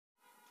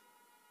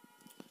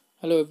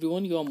Hello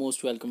everyone, you are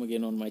most welcome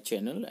again on my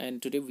channel,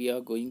 and today we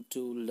are going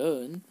to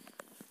learn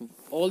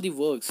all the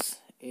works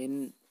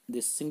in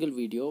this single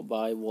video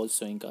by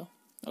Wolsoinka.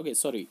 Okay,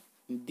 sorry,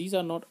 these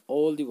are not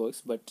all the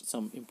works but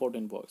some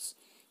important works,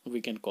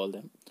 we can call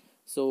them.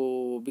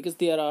 So because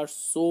there are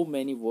so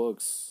many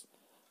works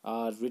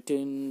are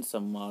written,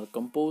 some are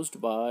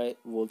composed by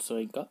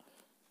Wolsoinka,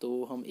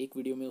 तो हम एक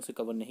video में उसे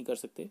cover नहीं कर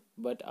सकते,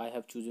 but I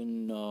have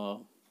chosen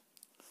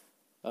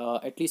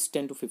at least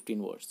 10 to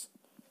 15 words.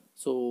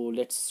 So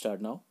let's start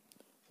now.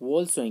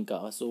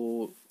 Wolsoinka.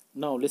 So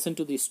now listen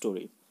to this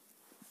story.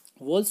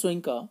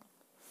 Wolsoinka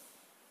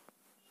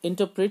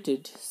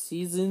interpreted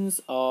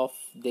seasons of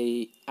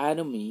the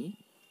enemy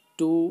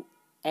to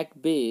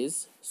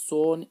Akbe's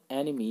sworn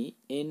enemy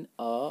in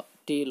a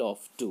tale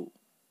of two.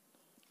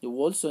 जो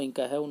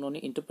वोल्सोइंका है उन्होंने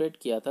interpret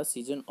किया था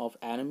season of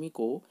enemy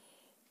को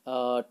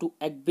to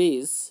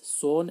एक्बेज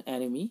Son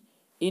enemy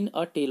in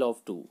a tell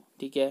of to.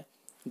 ठीक है.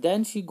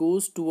 Then she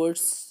goes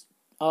towards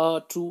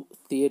true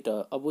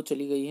theatre. अब वो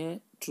चली गई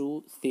हैं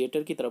ट्रू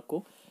थिएटर की तरफ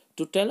को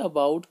to tell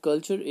about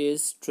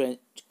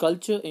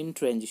culture in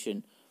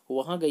transition.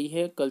 वहाँ गई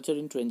है कल्चर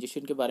इन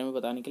ट्रांजिशन के बारे में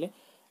बताने के लिए.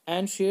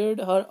 And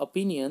shared her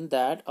opinion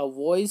that a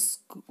voice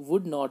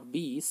would not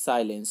be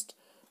silenced.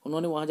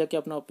 उन्होंने वहाँ जाके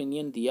अपना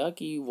ओपिनियन दिया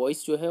कि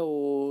वॉइस जो है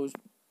वो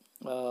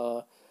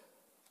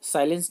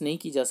साइलेंस नहीं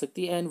की जा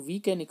सकती and we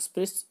can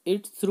express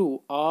it through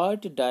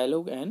art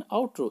dialogue and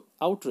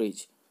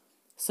outreach.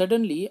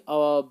 Suddenly,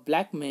 a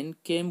black man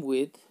came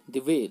with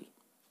the veil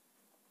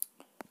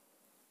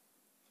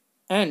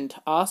and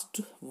asked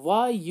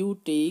why you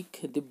take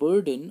the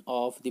burden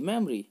of the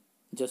memory.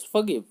 Just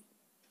forgive.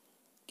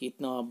 कि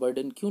इतना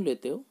burden क्यों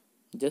लेते हो?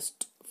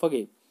 Just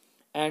forgive.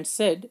 And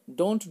said,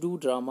 don't do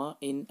drama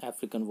in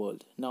African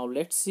world. Now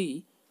let's see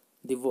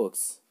the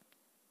works.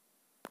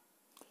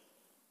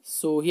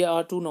 So here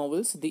are two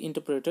novels, The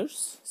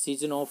Interpreters,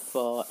 Season of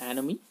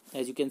Enemy,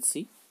 as you can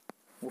see.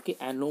 Okay,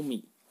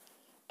 Anomy.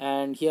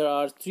 And here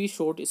are three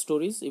short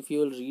stories. If you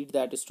will read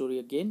that story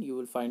again, you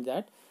will find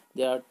that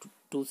there are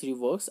three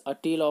works: A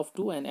Tale of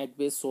Two and At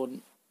Base Sworn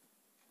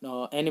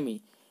Enemy.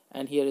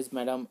 And here is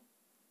Madam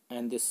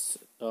and this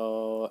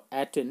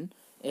Aten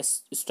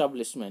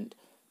establishment.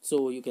 So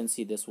you can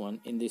see this one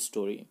in this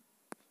story.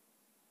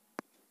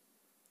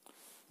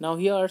 Now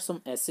here are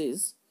some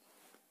essays.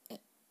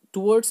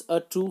 Towards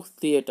a true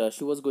theater.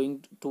 She was going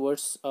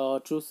towards a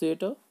true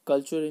theater.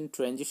 Culture in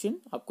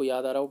transition. आपको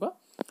याद आ रहा होगा.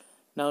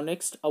 Now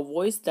next, a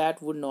voice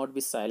that would not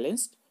be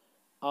silenced.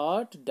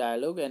 Art,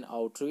 dialogue and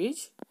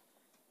outreach.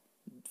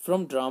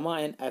 From drama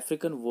and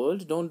African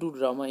world. Don't do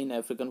drama in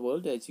African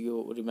world as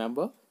you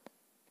remember.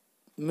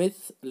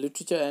 Myth,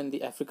 literature and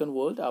the African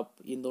world. आप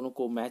इन दोनों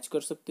को match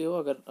कर सकते हो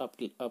अगर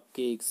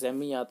आपके exam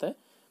में आता है.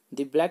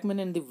 The Black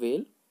Man and the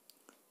Whale.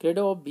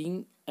 Credo of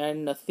being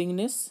and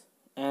nothingness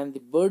and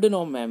the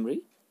burden of memory.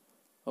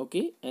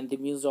 Okay, and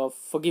the muse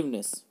of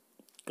forgiveness.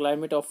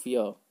 Climate of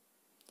fear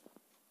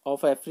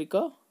of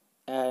Africa.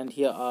 And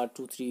here are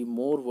three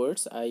more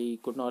words. I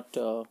could not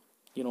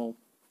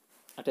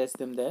attach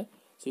them there,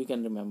 so you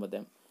can remember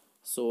them.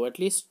 So at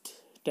least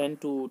 10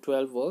 to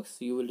 12 works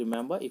you will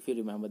remember if you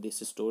remember this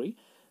story.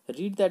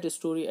 Read that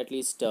story at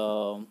least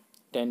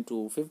 10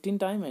 to 15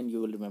 times and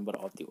you will remember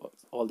all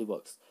the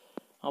works.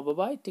 Bye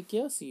bye, take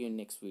care, see you in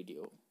next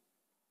video.